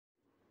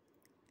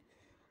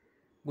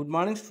Good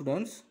morning,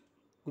 students.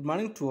 Good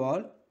morning to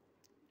all.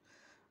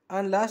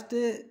 And last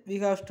day we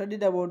have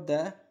studied about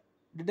the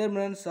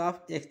determinants of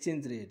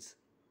exchange rates.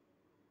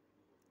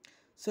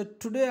 So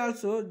today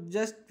also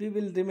just we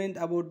will remind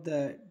about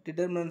the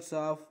determinants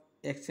of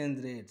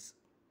exchange rates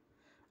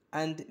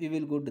and we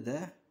will go to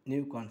the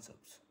new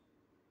concepts.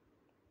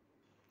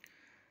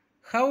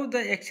 How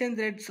the exchange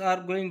rates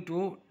are going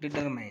to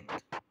determine?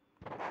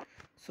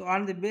 So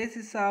on the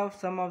basis of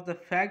some of the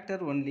factor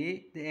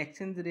only the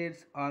exchange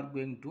rates are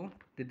going to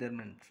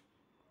determine.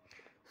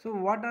 So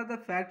what are the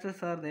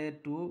factors are there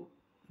to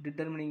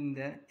determining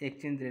the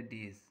exchange rate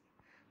is?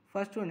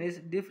 First one is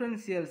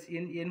differentials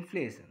in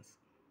inflations.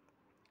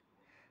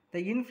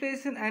 The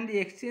inflation and the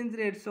exchange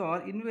rates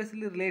are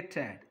inversely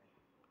related.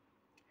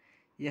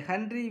 A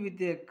country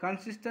with a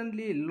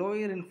consistently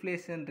lower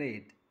inflation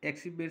rate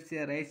exhibits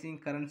a rising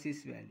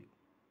currency's value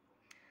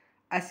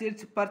as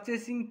its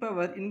purchasing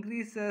power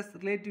increases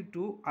relative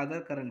to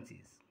other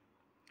currencies.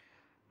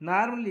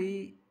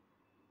 Normally,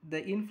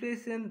 the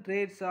inflation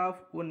rates of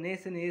one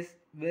nation is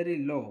very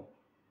low.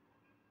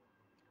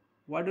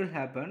 What will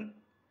happen?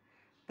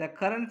 The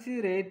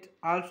currency rate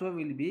also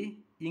will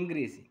be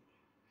increasing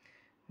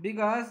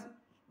because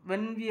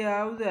when we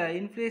have the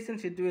inflation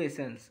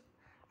situations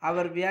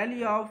our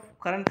value of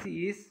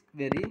currency is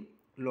very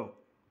low,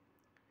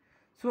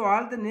 so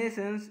all the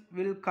nations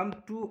will come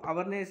to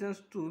our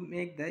nations to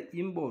make the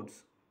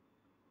imports.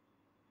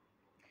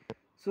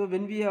 So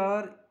when we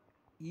are,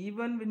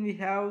 even when we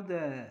have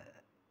the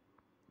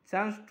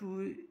chance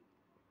to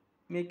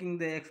making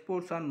the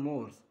exports on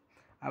more,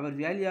 our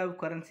value of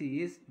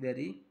currency is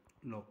very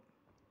low,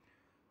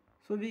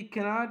 so we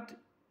cannot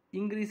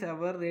increase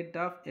our rate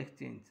of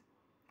exchange,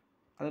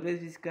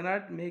 otherwise we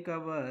cannot make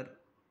our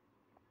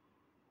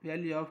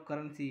value of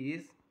currency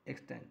is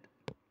extant.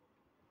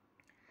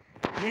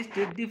 Next,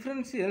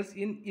 differentials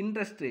in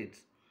interest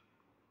rates.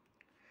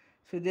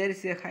 So there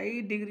is a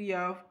high degree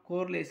of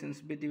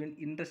correlations between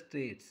interest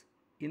rates,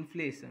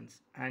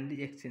 inflations and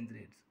the exchange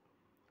rates.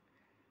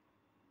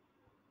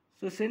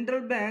 So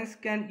central banks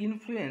can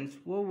influence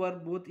over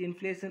both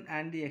inflation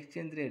and the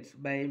exchange rates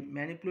by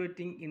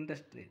manipulating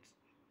interest rates.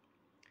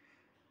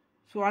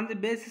 So on the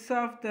basis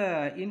of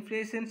the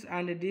inflations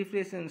and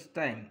deflations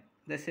time,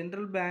 the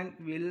central bank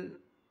will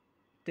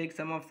take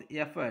some of the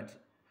efforts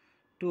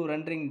to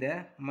rendering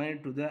the money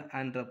to the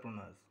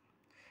entrepreneurs.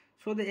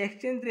 So the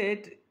exchange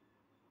rate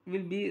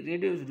will be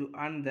reduced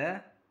on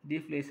the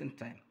deflation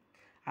time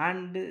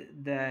and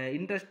the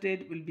interest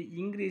rate will be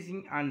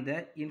increasing on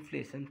the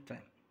inflation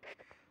time.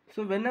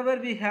 So whenever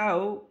we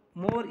have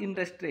more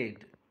interest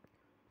rate,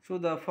 so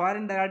the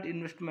foreign direct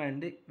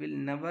investment will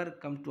never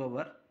come to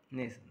our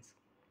nations.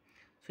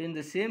 So in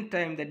the same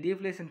time, the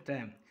deflation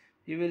time,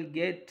 we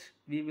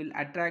will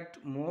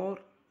attract more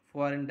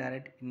foreign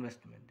direct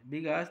investment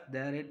because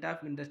the rate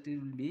of interest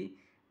will be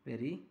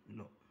very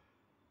low.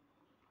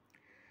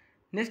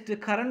 Next,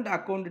 current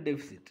account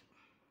deficit.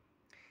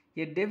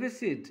 A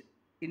deficit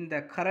in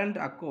the current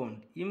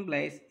account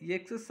implies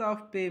excess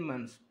of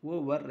payments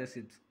over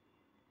receipts.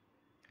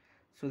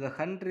 So the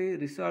country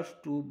resorts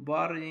to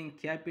borrowing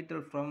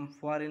capital from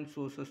foreign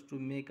sources to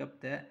make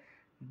up the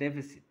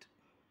deficit.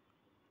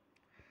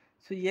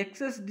 So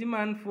excess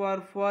demand for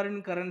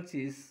foreign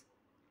currencies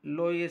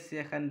lowers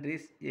a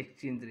country's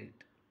exchange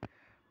rate.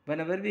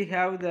 Whenever we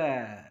have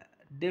the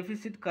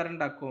deficit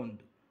current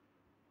account,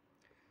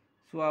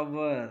 so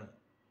our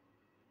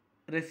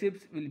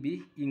receipts will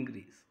be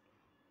increased.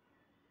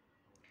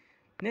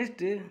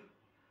 Next,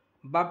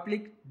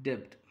 public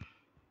debt.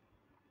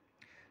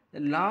 The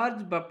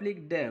large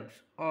public debts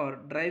are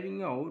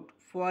driving out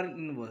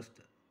foreign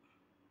investors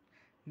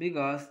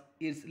because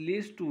it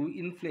leads to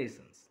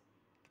inflations.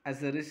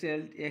 As a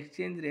result,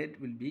 exchange rate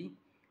will be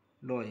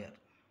lower.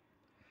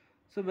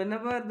 So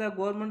whenever the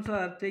governments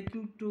are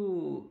taking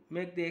to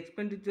make the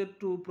expenditure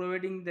to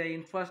providing the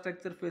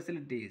infrastructure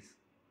facilities,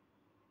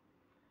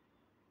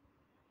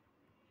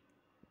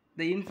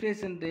 the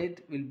inflation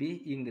rate will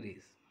be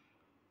increased.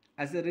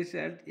 As a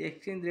result,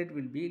 exchange rate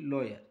will be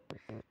lower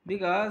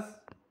because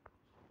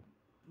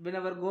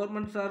whenever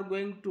governments are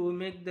going to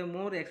make the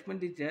more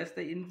expenditures,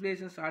 the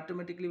inflations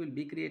automatically will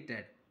be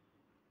created.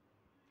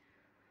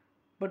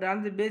 But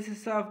on the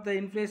basis of the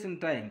inflation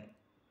time,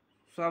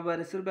 so our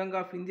Reserve Bank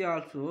of India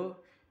also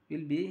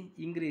will be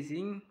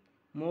increasing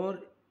more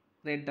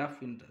rate of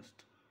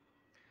interest.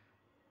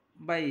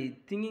 By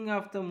thinking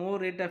of the more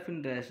rate of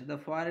interest, the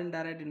foreign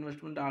direct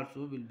investment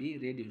also will be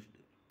reduced.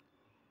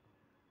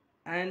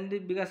 And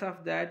because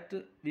of that,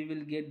 we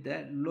will get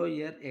the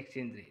lower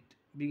exchange rate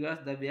because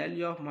the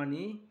value of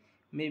money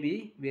may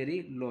be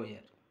very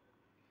lower.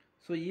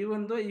 So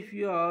even though if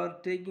you are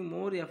taking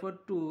more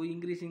effort to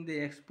increasing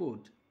the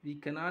export, we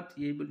cannot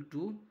able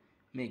to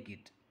make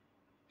it.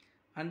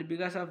 And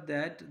because of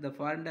that, the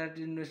foreign direct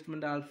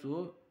investment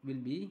also will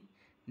be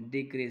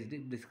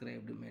decreased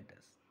described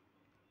matters.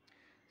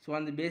 So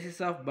on the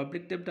basis of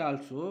public debt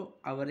also,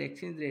 our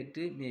exchange rate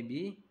may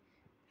be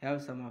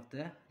have some of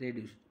the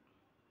reduced.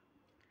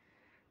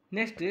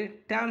 Next,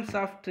 terms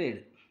of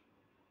trade.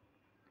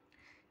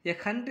 A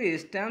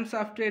country's terms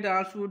of trade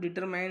also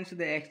determines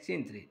the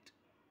exchange rate.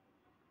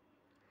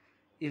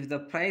 If the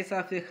price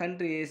of a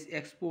country's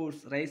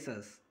exports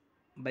rises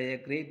by a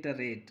greater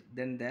rate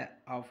than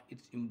that of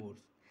its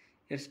imports,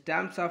 its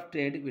terms of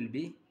trade will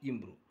be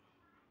improved.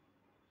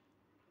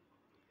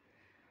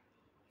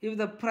 If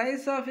the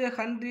price of a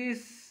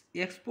country's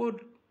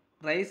export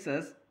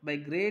rises by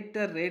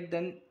greater rate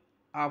than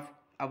of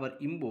our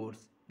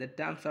imports, the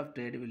terms of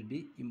trade will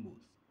be improved.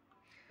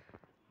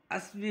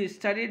 As we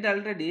studied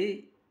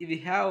already, if we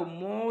have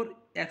more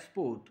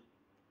export,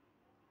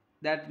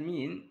 that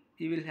means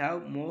we will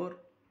have more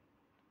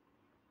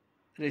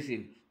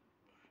receipts,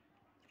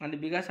 and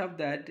because of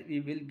that we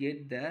will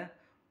get the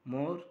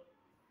more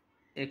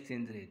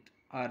exchange rate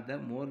or the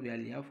more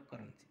value of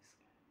currencies.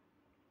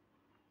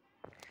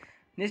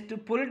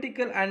 Next,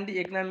 political and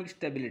economic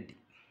stability.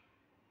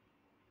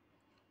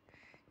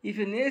 If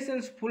a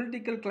nation's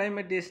political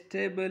climate is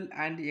stable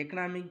and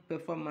economic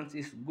performance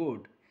is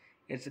good,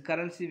 its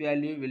currency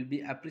value will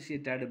be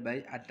appreciated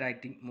by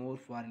attracting more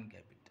foreign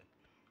capital.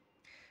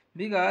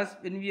 Because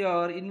when we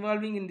are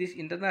involving in this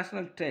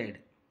international trade,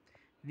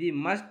 we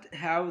must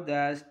have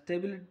the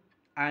stability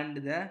and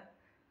the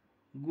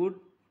good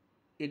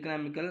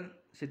economical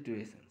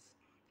situations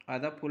or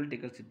the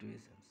political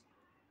situations,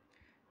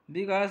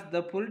 because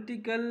the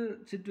political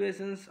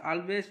situations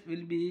always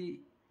will be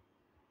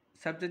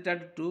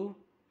subjected to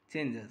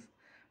changes,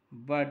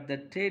 but the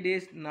trade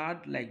is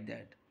not like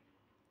that.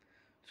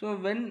 So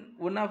when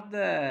one of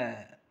the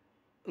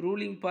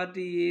ruling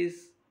party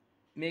is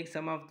make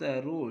some of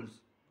the rules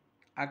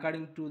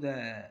according to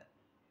the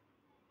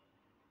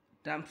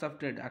terms of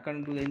trade,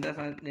 according to the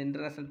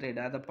international trade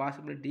or the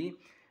possibility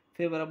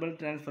favorable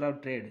transfer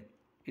of trade,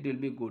 it will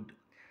be good.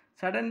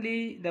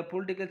 Suddenly the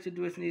political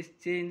situation is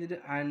changed,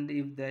 and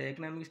if the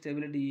economic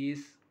stability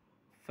is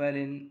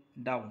falling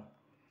down,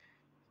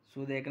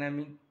 so the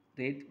economic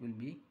rate will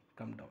be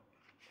come down.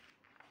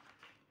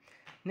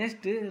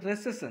 Next,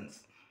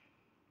 recessions.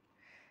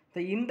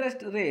 The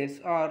interest rates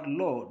are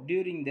low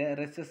during the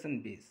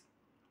recession phase.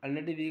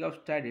 Already we have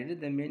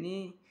studied the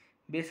many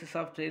bases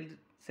of trade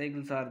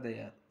cycles are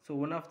there. So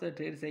one of the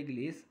trade cycle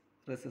is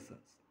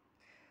recessions.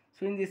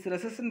 So in this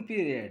recession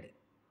period,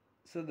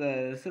 so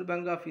the Reserve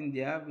Bank of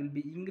India will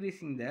be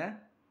decreasing the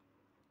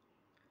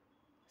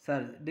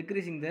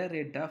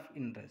rate of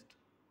interest.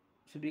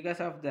 So because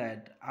of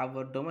that,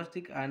 our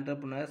domestic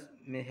entrepreneurs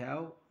may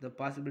have the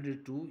possibility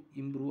to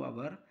improve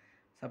our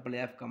supply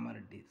of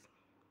commodities.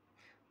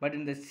 But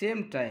in the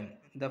same time,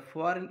 the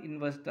foreign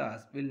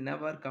investors will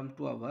never come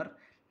to our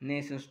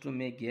nations to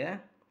make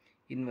a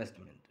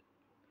investment.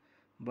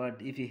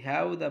 But if we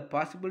have the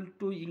possibility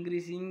to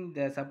increasing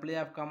the supply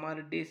of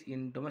commodities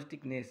in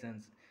domestic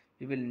nations,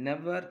 we will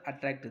never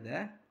attract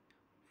the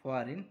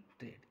foreign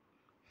trade.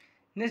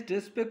 Next,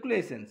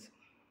 speculations.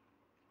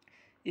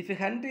 If a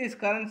country's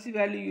currency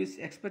value is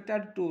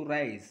expected to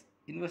rise,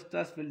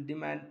 investors will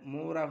demand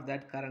more of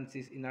that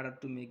currencies in order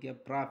to make a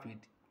profit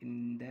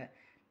in the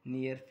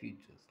near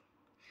future.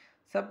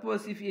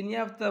 Suppose if any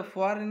of the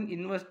foreign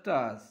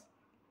investors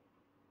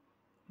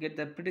get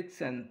the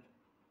prediction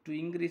to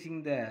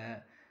increasing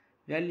the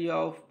value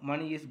of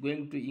money is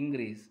going to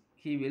increase,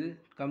 he will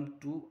come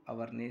to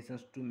our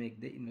nations to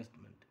make the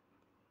investment.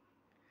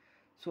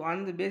 So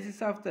on the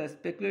basis of the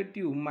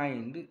speculative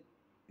mind,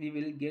 we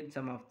will get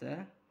some of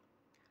the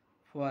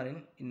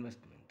foreign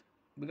investment.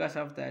 Because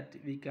of that,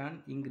 we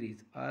can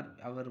increase, or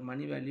our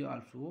money value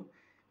also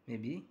may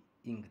be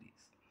increase.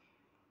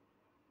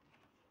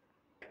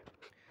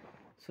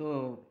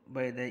 So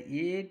by the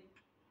 8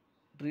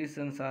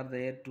 reasons are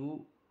there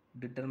to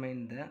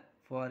determine the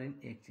foreign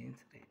exchange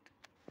rate.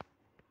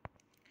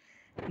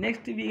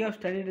 Next, we have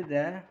studied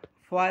the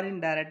foreign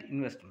direct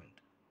investment.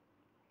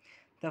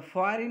 The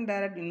foreign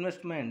direct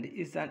investment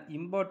is an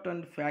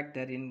important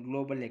factor in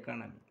global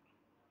economy.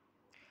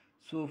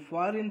 So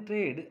foreign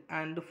trade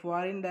and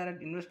foreign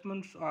direct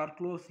investments are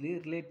closely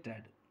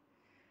related,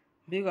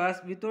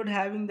 because without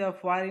having the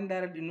foreign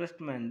direct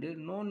investment,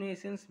 no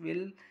nations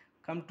will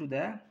come to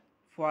the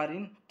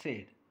foreign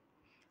trade,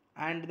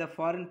 and the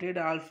foreign trade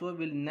also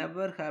will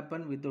never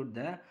happen without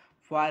the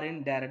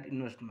foreign direct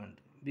investment,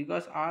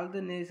 because all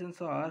the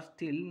nations are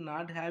still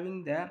not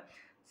having the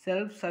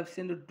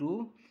self-sufficient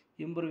to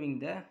improving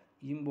the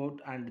import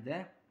and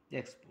the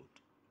export.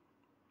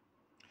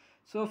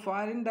 So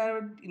foreign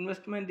direct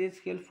investment is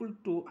helpful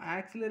to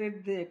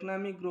accelerate the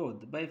economic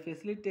growth by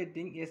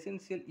facilitating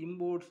essential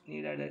imports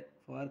needed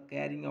for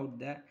carrying out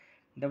the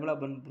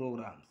development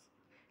programs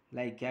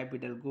like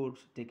capital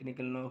goods,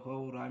 technical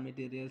know-how, raw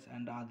materials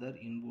and other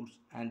inputs,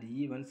 and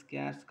even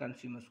scarce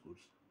consumer goods.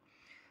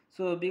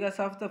 So because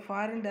of the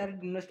foreign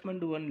direct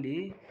investment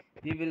only,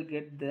 we will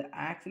get the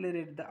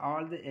accelerate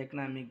all the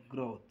economic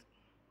growth.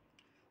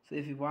 So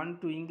if we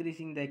want to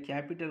increasing the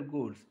capital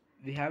goods,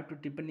 we have to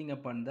depending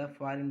upon the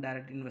foreign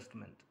direct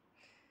investment.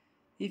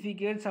 If we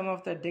get some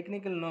of the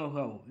technical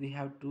know-how, we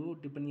have to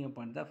depending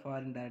upon the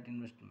foreign direct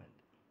investment.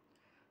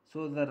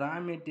 So the raw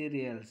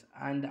materials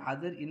and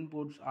other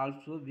inputs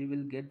also we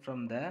will get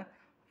from the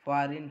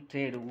foreign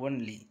trade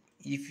only.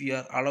 if you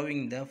are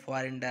allowing the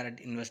foreign direct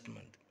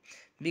investment,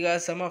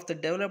 because some of the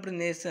developed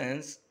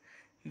nations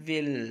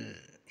will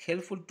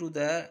helpful to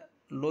the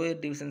lower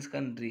divisions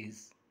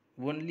countries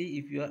only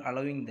if you are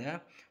allowing the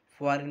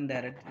foreign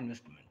direct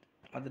investment.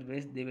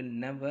 Otherwise they will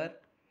never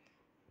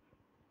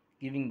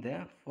giving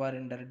the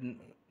foreign direct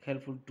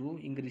helpful to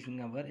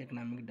increasing our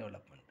economic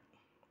development.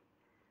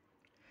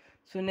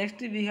 So next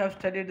we have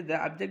studied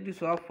the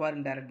objectives of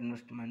foreign direct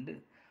investment.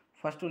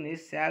 First one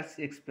is sales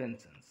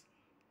expansions.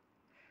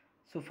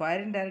 So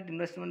foreign direct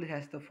investment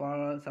has the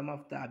some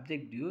of the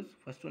objectives.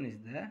 First one is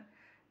the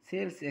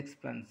sales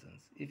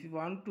expansions. If you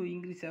want to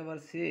increase our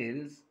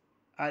sales,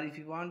 or if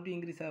you want to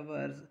increase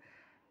our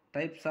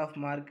types of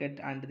market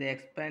and the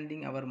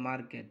expanding our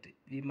market,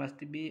 we must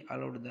be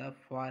allowed the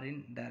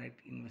foreign direct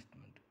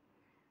investment.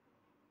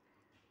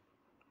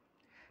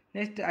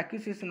 Next,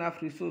 acquisition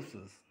of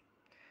resources.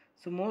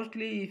 So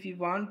mostly if we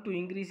want to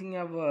increasing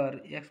our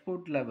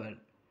export level,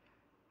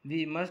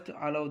 we must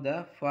allow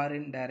the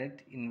foreign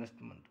direct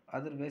investment.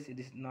 Otherwise it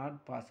is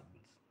not possible.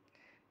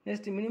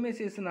 Next,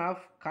 minimization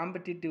of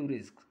competitive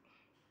risk.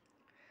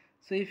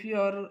 So if you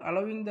are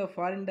allowing the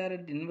foreign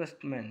direct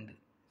investment,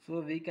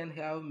 so we can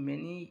have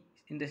many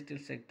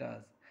industrial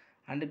sectors,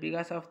 and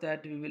because of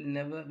that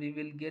we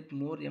will get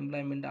more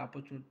employment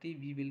opportunity,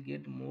 we will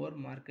get more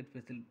market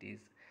facilities,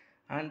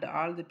 and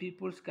all the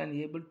peoples can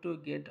able to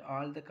get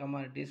all the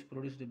commodities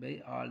produced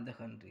by all the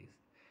countries.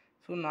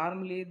 So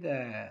normally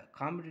the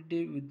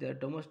competitive with the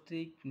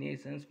domestic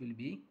nations will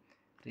be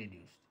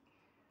reduced.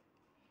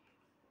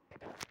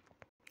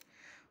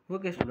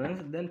 Okay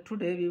students, then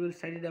today we will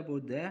study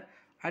about the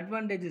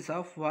advantages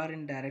of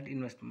foreign direct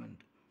investment.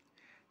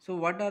 So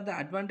what are the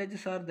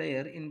advantages are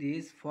there in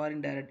this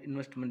foreign direct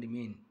investment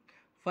mean?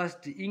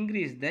 First,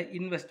 increase the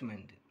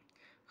investment.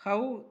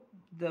 How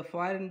the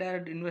foreign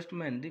direct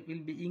investment will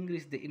be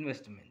increase the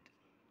investment?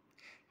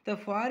 The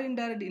foreign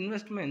direct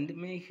investment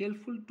may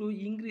helpful to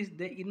increase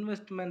the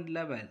investment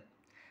level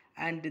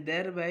and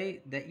thereby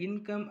the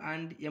income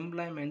and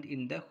employment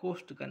in the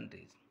host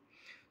countries.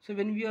 So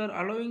when we are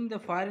allowing the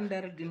foreign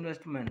direct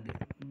investment,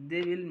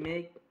 they will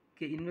make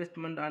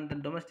investment on the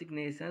domestic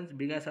nations.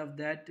 Because of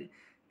that,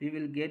 we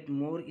will get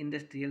more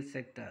industrial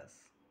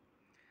sectors.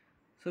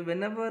 So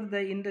whenever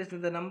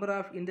the number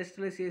of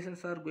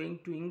industrializations are going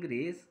to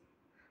increase,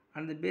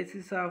 on the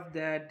basis of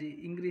that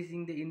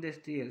increasing the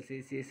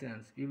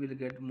industrializations, we will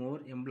get more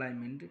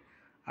employment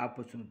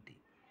opportunity.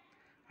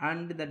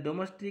 And the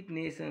domestic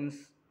nations,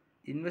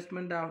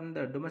 investment of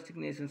the domestic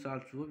nations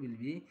also will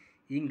be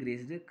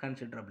increased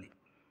considerably.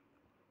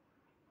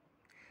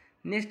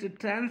 Next,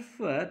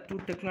 transfer to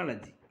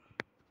technology.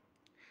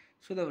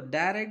 So the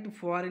direct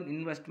foreign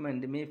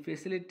investment may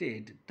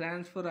facilitate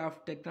transfer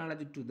of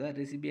technology to the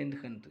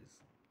recipient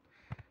countries.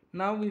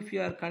 Now if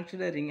you are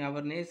considering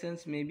our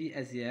nations maybe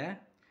as a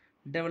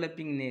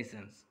developing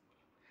nations,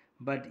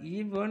 but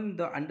even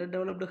the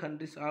underdeveloped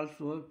countries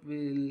also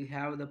will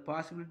have the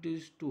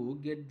possibilities to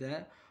get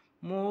the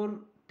more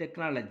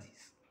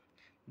technologies.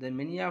 The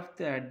many of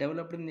the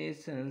developed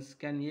nations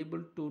can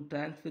able to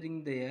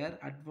transferring their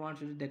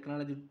advanced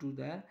technology to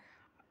the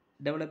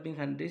developing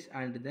countries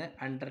and the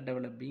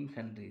underdeveloping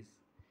countries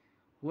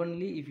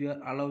only if you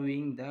are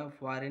allowing the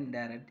foreign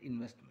direct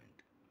investment,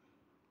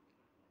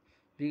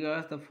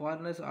 because the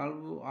foreigners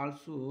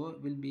also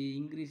will be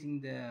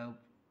increasing the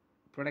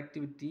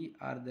productivity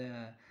or the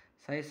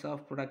size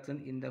of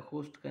production in the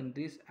host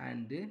countries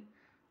and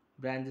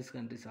branches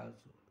countries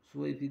also.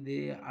 So if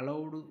they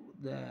allowed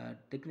the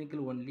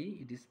technical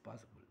only, it is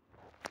possible.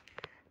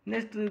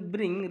 Next,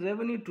 bring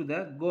revenue to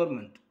the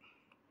government.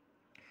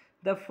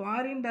 The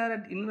foreign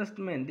direct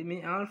investment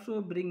may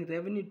also bring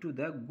revenue to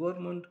the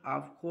government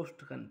of host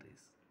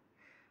countries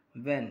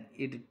when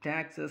it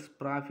taxes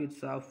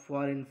profits of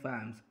foreign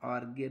firms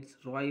or gets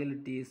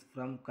royalties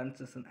from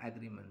concession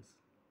agreements.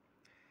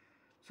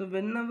 So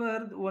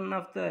whenever one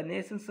of the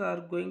nations are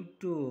going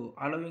to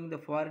allowing the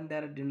foreign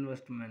direct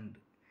investment,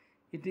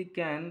 it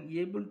can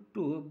able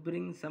to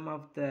bring some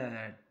of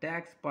the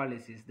tax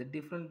policies, the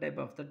different type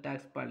of the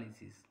tax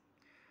policies.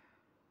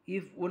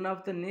 If one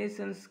of the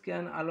nations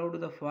can allow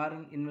the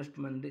foreign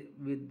investment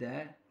with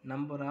the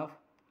number of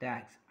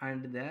tax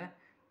and the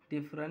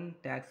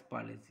different tax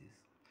policies.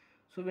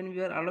 So when we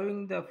are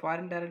allowing the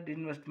foreign direct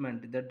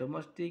investment, the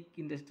domestic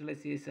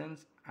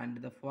industrializations and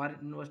the foreign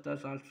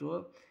investors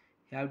also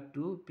have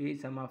to pay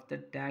some of the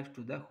tax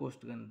to the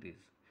host countries.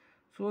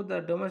 So the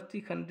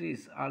domestic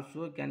countries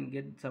also can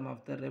get some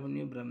of the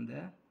revenue from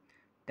the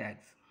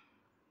tax.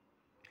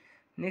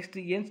 Next,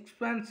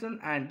 expansion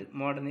and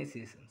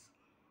modernizations.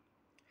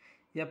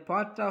 A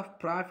part of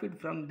profit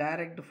from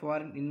direct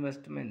foreign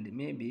investment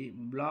may be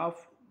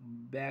bluffed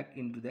back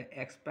into the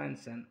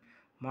expansion,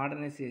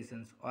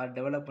 modernizations, or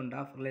development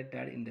of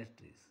related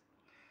industries.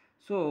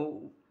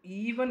 So,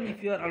 even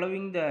if you are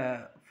allowing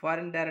the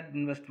foreign direct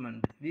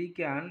investment, we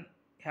can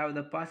have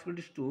the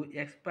possibilities to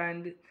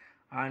expand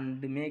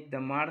and make the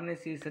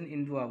modernization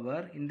into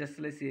our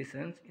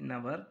industrializations in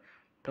our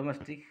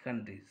domestic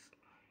countries.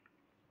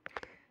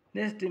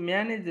 Next,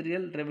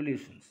 managerial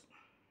revolutions.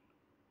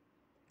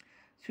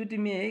 So it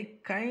may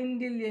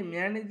kindle a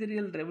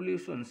managerial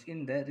revolutions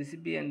in the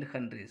recipient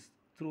countries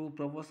through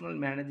professional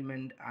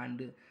management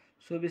and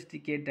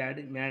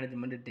sophisticated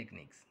management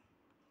techniques.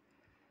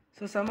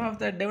 So some of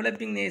the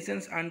developing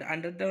nations and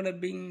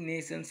underdeveloping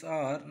nations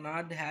are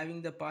not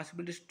having the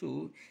possibilities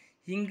to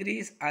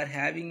increase or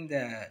having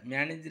the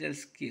managerial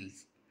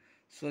skills.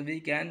 So we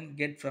can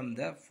get from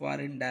the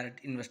foreign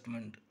direct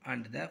investment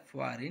and the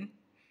foreign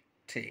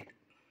trade.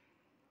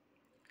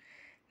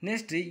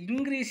 Next,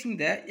 increasing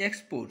the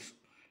exports.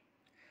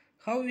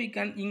 How we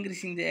can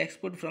increasing the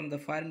export from the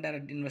foreign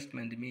direct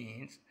investment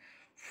means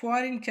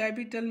foreign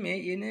capital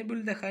may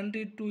enable the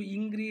country to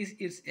increase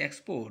its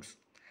exports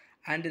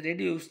and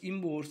reduce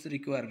imports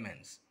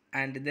requirements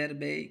and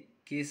thereby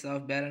case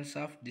of balance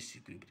of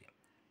disequilibrium.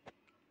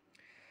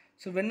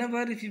 So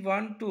whenever if you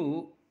want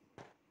to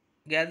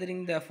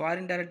gathering the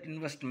foreign direct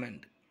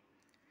investment,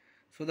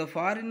 so the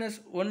foreigners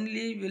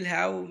only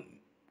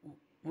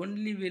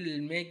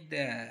will make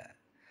the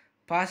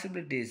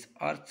possibilities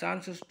or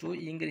chances to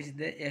increase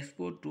the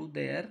export to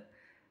their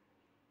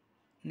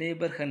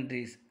neighbor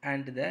countries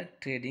and the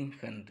trading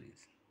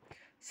countries.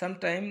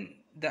 Sometimes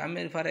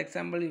for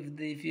example,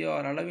 if you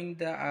are allowing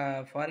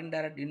the foreign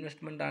direct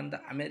investment on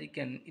the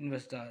American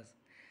investors,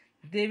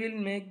 they will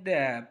make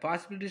the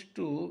possibilities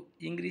to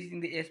increasing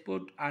the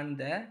export on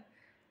the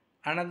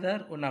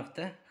another one of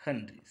the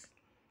countries.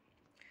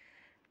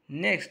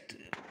 Next,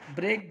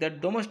 break the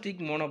domestic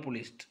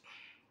monopolist.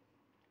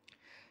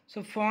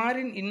 So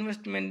foreign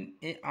investment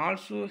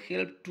also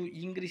help to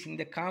increase in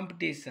the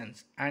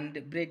competitions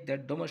and break the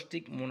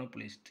domestic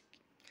monopolist.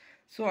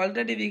 So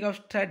already we have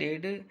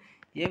studied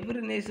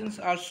every nations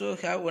also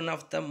have one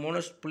of the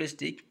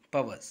monopolistic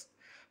powers.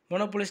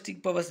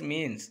 Monopolistic powers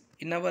means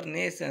in our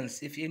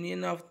nations if any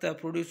of the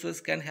producers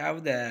can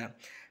have the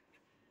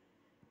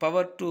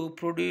power to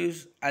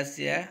produce as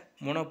a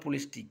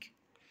monopolistic,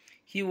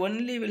 he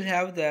only will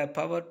have the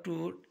power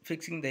to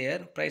fixing their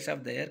price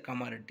of their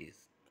commodities.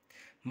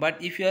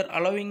 But if you are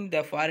allowing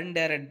the foreign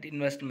direct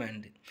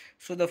investment,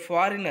 so the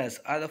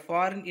foreigners or the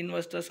foreign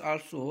investors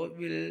also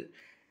will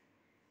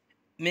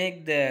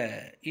make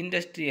the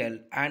industrial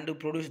and to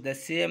produce the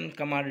same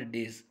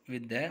commodities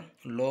with the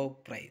low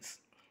price.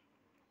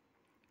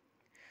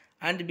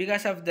 And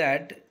because of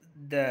that,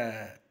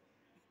 the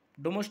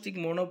domestic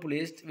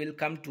monopolist will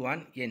come to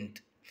an end.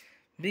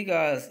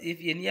 Because if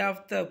any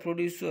of the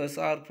producers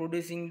are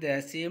producing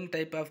the same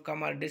type of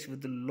commodities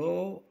with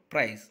low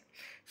price,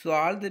 so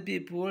all the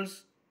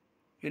peoples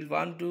will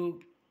want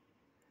to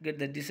get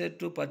the desire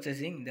to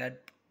purchasing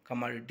that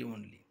commodity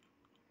only.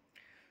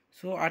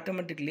 So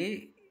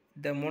automatically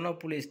the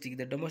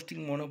domestic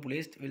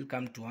monopolist will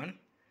come to an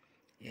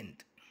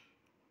end.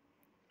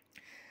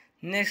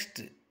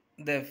 Next,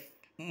 the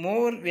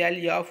more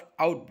value of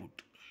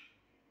output.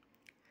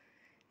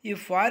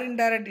 If foreign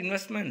direct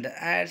investment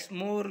adds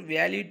more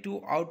value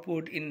to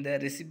output in the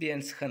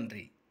recipient's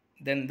country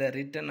than the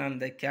return on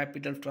the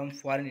capital from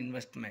foreign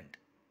investment,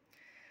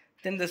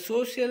 then the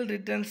social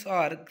returns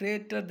are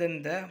greater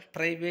than the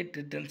private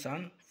returns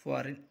on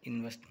foreign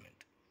investment.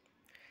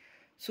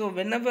 So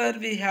whenever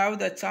we have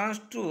the chance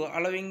to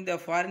allowing the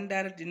foreign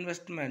direct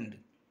investment,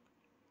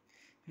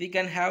 we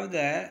can have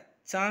the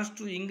chance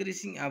to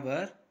increasing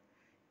our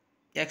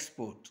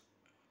export.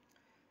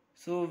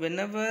 So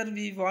whenever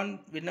we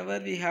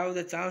have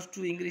the chance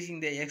to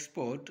increasing the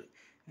export,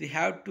 we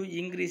have to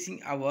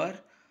increasing our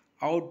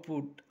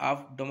output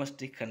of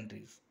domestic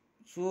countries.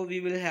 So we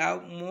will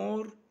have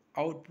more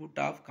output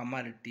of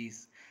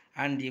commodities,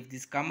 and if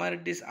these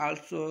commodities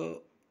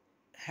also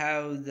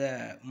have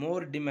the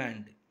more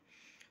demand,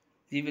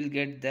 we will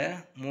get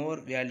the more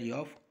value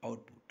of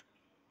output.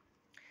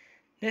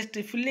 Next,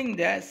 filling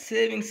the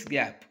savings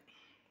gap.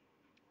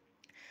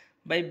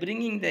 By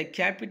bringing the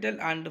capital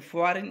and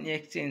foreign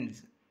exchange,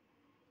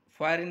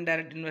 foreign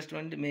direct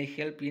investment may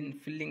help in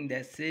filling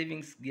the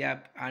savings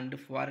gap and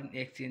foreign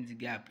exchange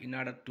gap in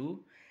order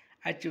to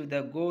achieve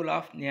the goal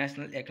of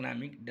national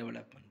economic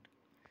development.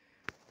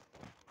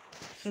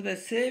 So the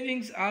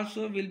savings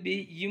also will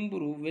be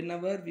improved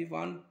whenever we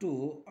want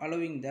to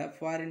allowing the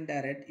foreign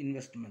direct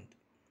investment.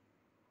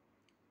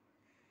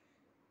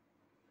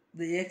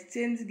 The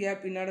exchange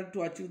gap in order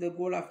to achieve the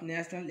goal of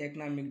national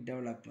economic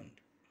development.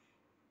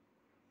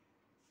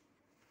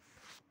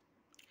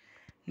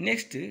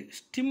 Next,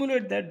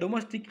 stimulate the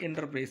domestic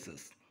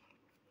enterprises.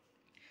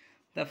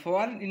 The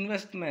foreign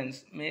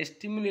investments may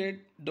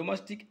stimulate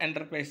domestic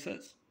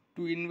enterprises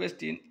to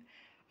invest in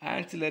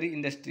ancillary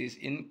industries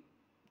in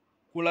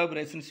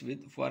collaborations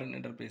with foreign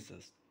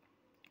enterprises.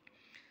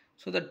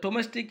 So the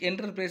domestic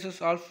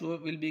enterprises also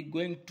will be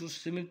going to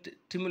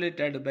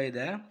stimulated by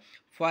the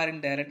foreign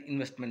direct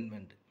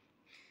investment,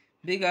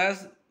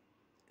 because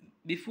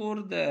before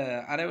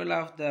the arrival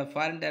of the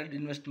foreign direct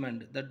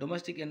investment, the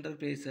domestic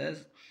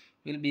enterprises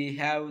will be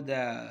have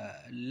the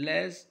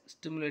less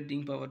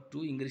stimulating power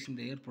to increasing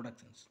their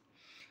productions.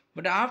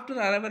 But after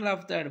arrival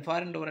of the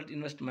foreign direct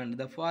investment,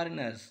 the foreign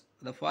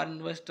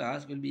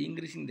investors will be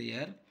increasing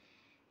their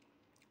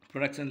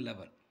production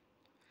level.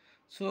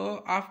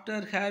 So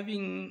after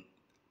having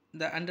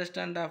the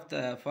understand of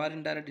the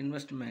foreign direct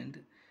investment,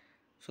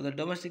 so the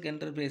domestic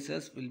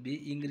enterprises will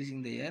be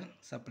increasing their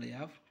supply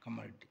of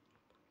commodity.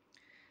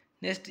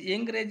 Next,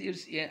 encourage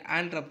its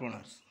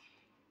entrepreneurs.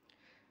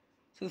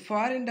 So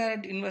foreign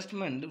direct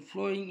investment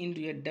flowing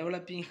into a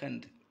developing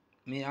country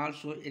may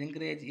also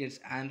encourage its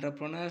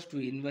entrepreneurs to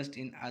invest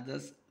in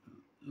others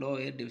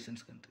lower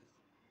divisions countries.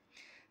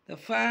 The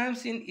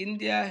firms in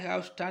India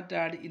have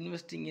started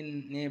investing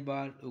in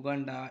Nepal,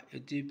 Uganda,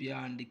 Ethiopia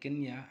and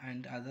Kenya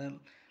and other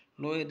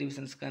lower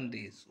divisions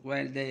countries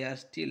while they are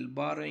still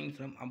borrowing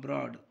from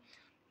abroad.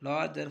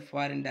 Larger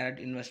foreign direct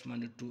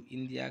investment to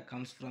India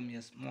comes from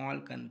a small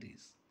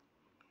countries.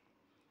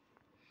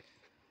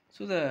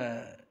 So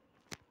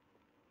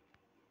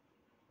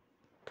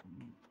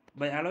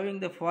by allowing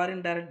the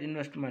foreign direct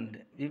investment,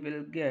 we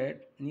will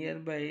get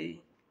nearby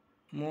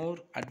more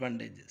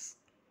advantages.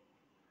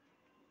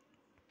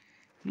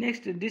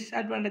 Next,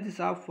 disadvantages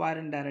of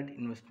foreign direct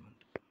investment.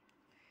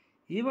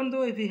 Even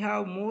though if we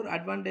have more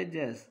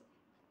advantages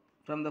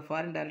from the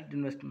foreign direct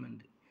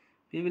investment,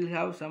 we will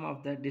have some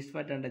of the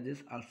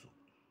disadvantages also.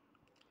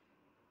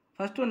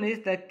 First one is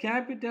the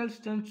capital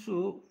tends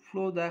to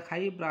flow the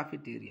high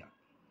profit area.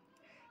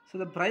 So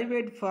the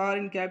private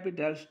foreign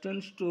capital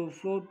tends to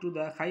flow to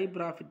the high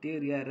profit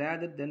area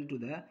rather than to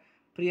the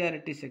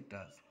priority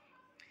sectors.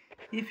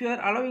 If you are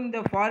allowing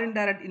the foreign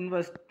direct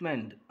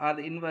investment or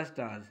the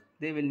investors,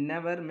 they will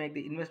never make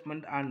the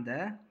investment on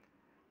the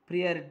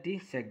priority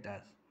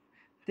sectors.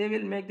 They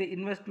will make the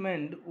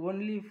investment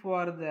only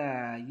for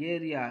the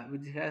area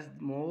which has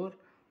more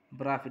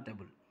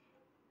profitable.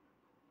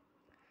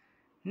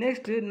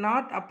 Next,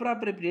 not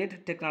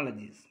appropriate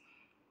technologies.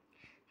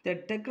 The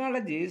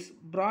technologies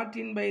brought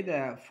in by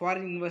the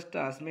foreign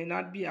investors may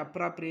not be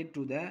appropriate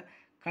to the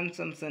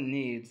consumption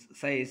needs,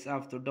 size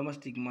of the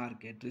domestic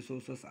market,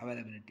 resources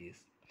availabilities,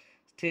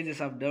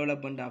 stages of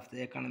development of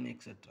the economy,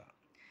 etc.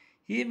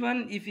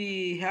 Even if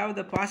we have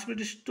the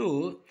possibilities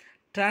to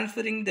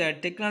transferring the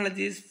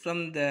technologies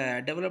from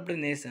the developed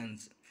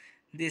nations,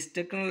 these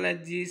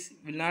technologies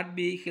will not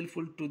be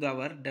helpful to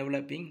our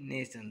developing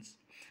nations,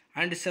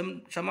 and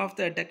some of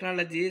the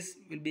technologies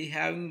will be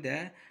having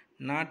the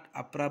not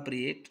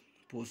appropriate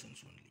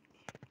portions only.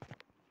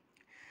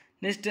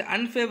 Next,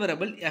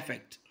 unfavorable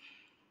effect.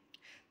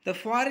 The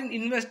foreign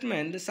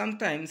investment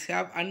sometimes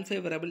have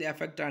unfavorable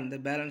effect on the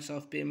balance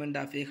of payment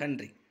of a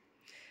country,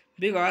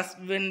 because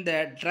when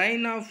the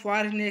drain of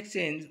foreign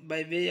exchange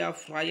by way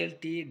of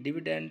royalty,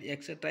 dividend,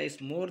 etc. is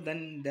more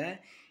than the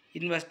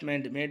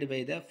investment made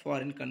by the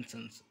foreign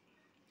concerns.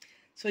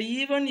 So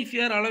even if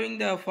you are allowing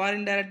the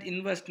foreign direct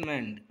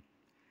investment,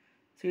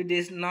 so it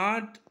is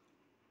not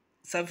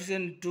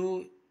sufficient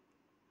to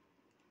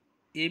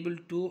able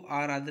to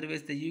or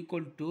otherwise the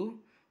equal to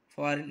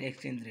foreign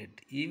exchange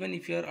rate. Even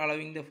if you are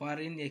allowing the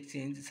foreign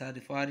exchange,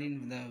 the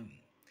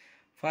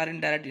foreign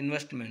direct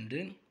investment,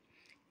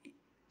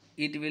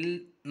 it will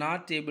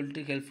not able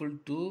to helpful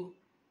to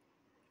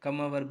come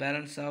our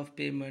balance of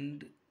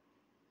payment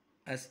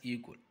as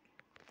equal.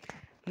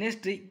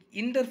 Next,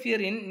 interfere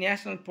in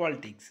national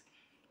politics.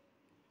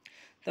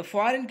 The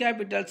foreign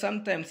capital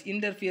sometimes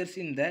interferes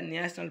in the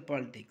national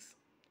politics,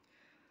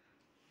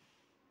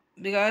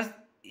 because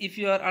if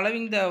you are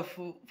allowing the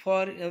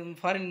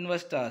foreign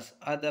investors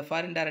or the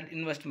foreign direct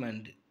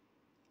investment,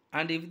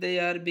 and if they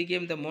are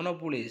became the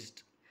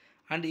monopolist,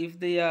 and if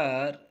they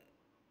are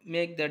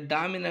make the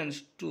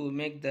dominance to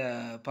make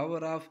the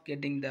power of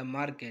getting the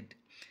market,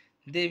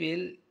 they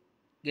will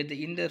get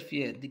the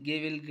interfere,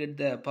 they will get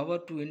the power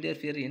to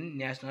interfere in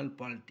national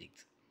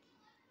politics.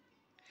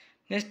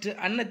 Next,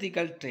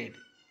 unethical trade.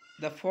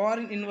 The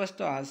foreign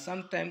investors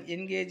sometimes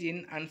engage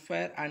in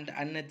unfair and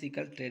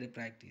unethical trade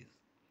practice.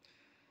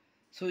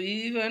 So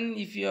even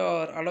if you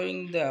are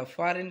allowing the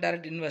foreign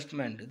direct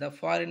investment, the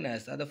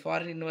foreigners or the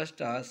foreign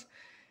investors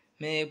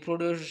may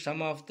produce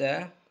some of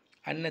the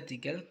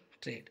unethical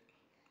trade.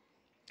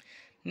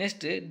 Next,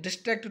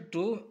 distract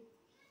to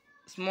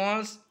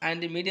small and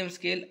medium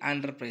scale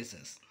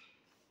enterprises.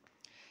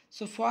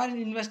 So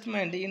foreign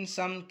investment in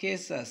some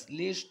cases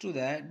leads to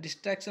the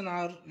distraction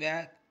or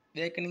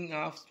weakening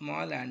of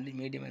small and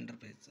medium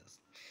enterprises.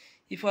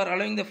 If you are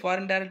allowing the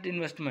foreign direct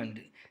investment,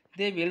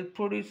 they will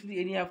produce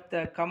any of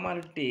the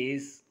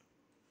commodities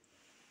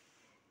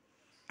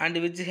and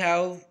which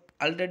have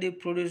already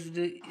produced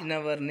in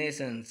our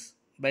nations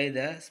by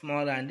the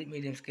small and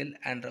medium scale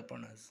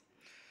entrepreneurs.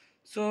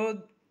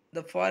 So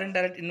the foreign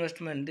direct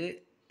investment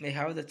may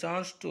have the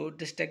chance to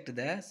distract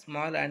the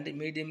small and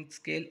medium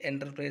scale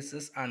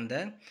enterprises and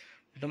the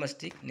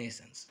domestic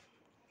nations.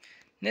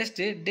 Next,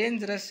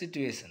 dangerous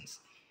situations.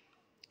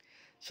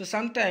 So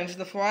sometimes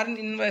the foreign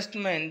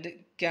investment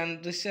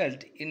can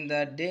result in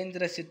the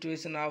dangerous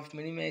situation of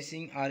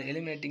minimizing or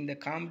eliminating the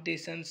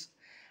competitions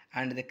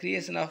and the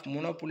creation of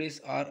monopolies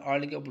or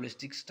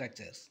oligopolistic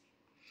structures.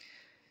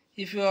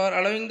 If you are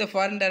allowing the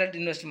foreign direct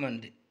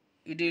investment,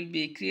 it will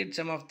be create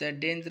some of the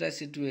dangerous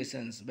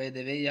situations by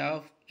the way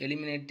of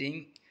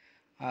eliminating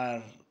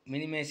or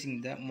minimizing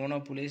the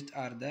monopolist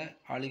or the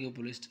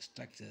oligopolist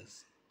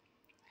structures.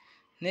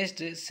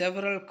 Next,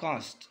 several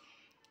costs.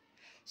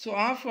 So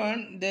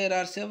often there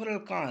are several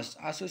costs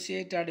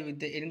associated with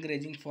the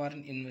encouraging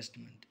foreign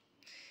investment.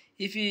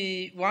 If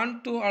we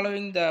want to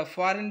allowing the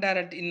foreign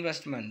direct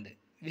investment,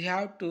 we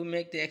have to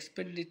make the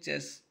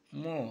expenditures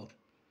more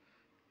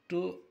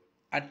to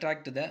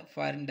attract the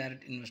foreign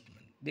direct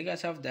investment.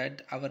 Because of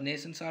that, our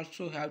nations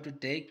also have to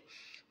take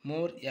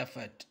more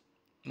effort.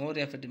 More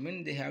effort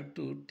means they have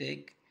to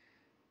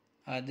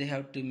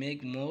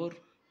make more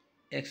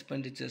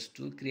expenditures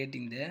to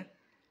creating the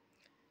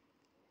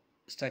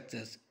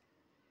structures.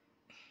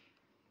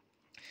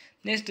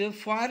 Next,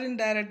 foreign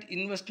direct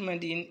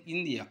investment in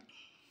India.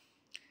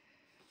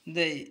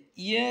 The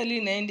yearly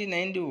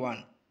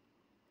 1991,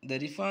 the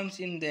reforms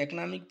in the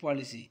economic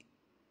policy,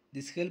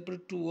 this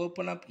helped to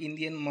open up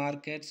Indian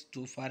markets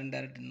to foreign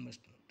direct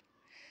investment.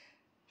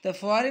 The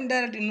foreign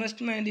direct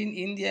investment in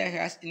India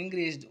has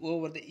increased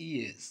over the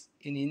years.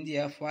 In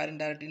India, foreign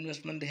direct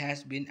investment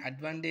has been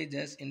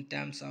advantageous in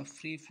terms of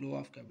free flow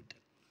of capital.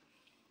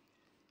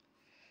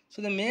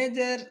 So the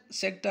major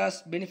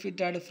sectors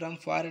benefited from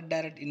foreign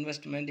direct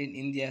investment in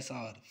India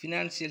are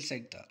financial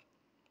sector.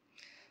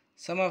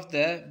 Some of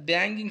the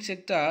banking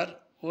sector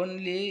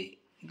only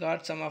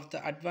got some of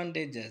the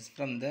advantages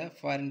from the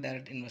foreign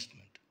direct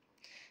investment.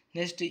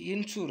 Next,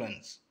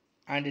 insurance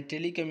and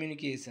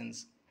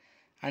telecommunications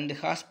and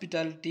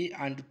hospitality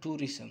and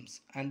tourism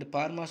and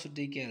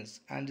pharmaceuticals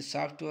and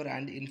software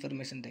and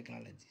information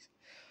technologies.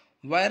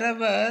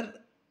 Wherever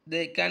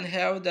they can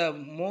have the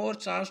more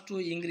chance to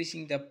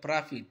increasing the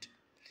profit,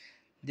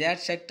 that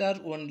sector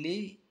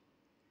only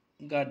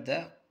got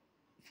the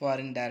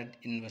foreign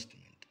direct investment.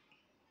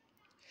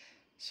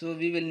 So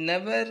we will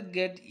never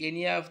get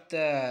any of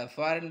the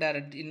foreign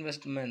direct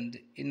investment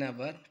in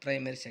our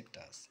primary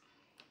sectors.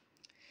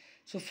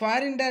 So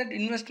foreign direct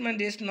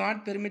investment is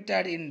not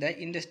permitted in the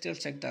industrial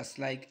sectors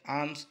like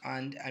arms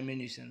and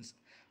ammunition,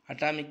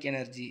 atomic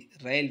energy,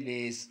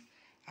 railways,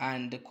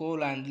 and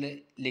coal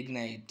and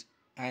lignite,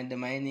 and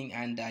mining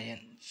and iron.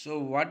 So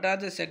what are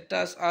the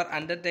sectors are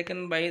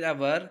undertaken by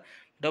our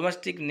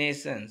domestic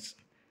nations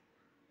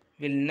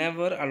will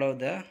never allow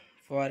the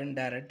foreign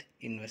direct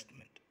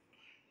investment.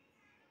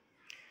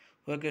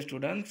 Okay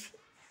students,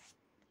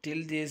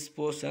 till these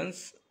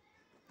portions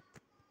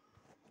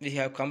we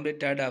have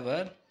completed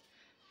our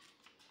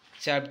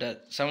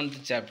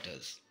seventh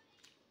chapters.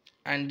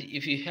 And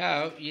if you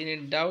have any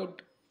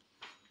doubt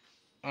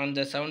on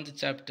the seventh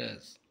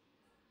chapters,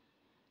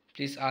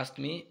 please ask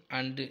me,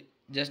 and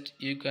just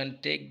you can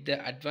take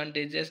the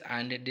advantages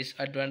and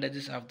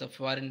disadvantages of the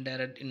foreign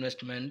direct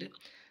investment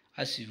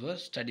as your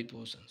study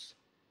portions.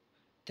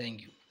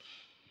 Thank you.